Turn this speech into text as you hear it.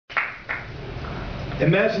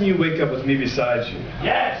Imagine you wake up with me beside you.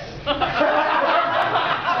 Yes!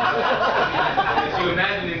 You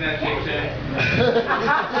imagining that,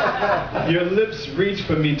 JJ? Your lips reach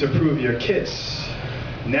for me to prove your kiss.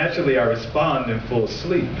 Naturally, I respond in full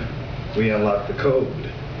sleep. We unlock the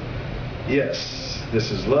code. Yes,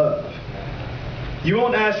 this is love. You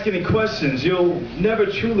won't ask any questions. You'll never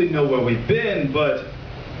truly know where we've been, but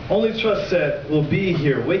only trust that we'll be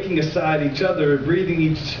here, waking aside each other, breathing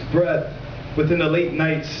each breath within the late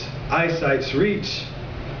night's eyesight's reach.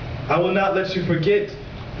 I will not let you forget,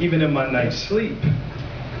 even in my night's sleep.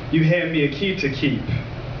 You hand me a key to keep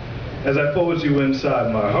as I fold you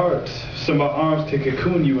inside my heart, so my arms can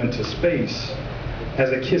cocoon you into space.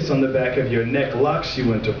 As a kiss on the back of your neck locks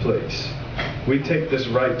you into place. We take this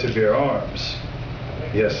right to bear arms.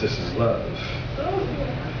 Yes, this is love.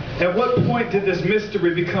 At what point did this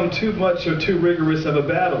mystery become too much or too rigorous of a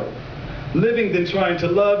battle? Living then trying to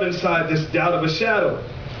love inside this doubt of a shadow.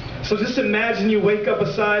 So just imagine you wake up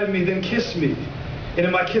beside me, then kiss me. And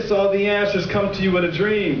in my kiss, all the answers come to you in a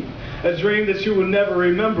dream that you will never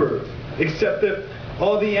remember, except that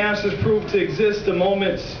all the answers prove to exist the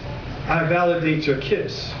moment I validate your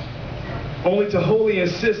kiss. Only to wholly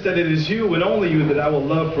insist that it is you and only you that I will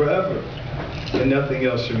love forever, and nothing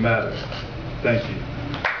else should matter. Thank you.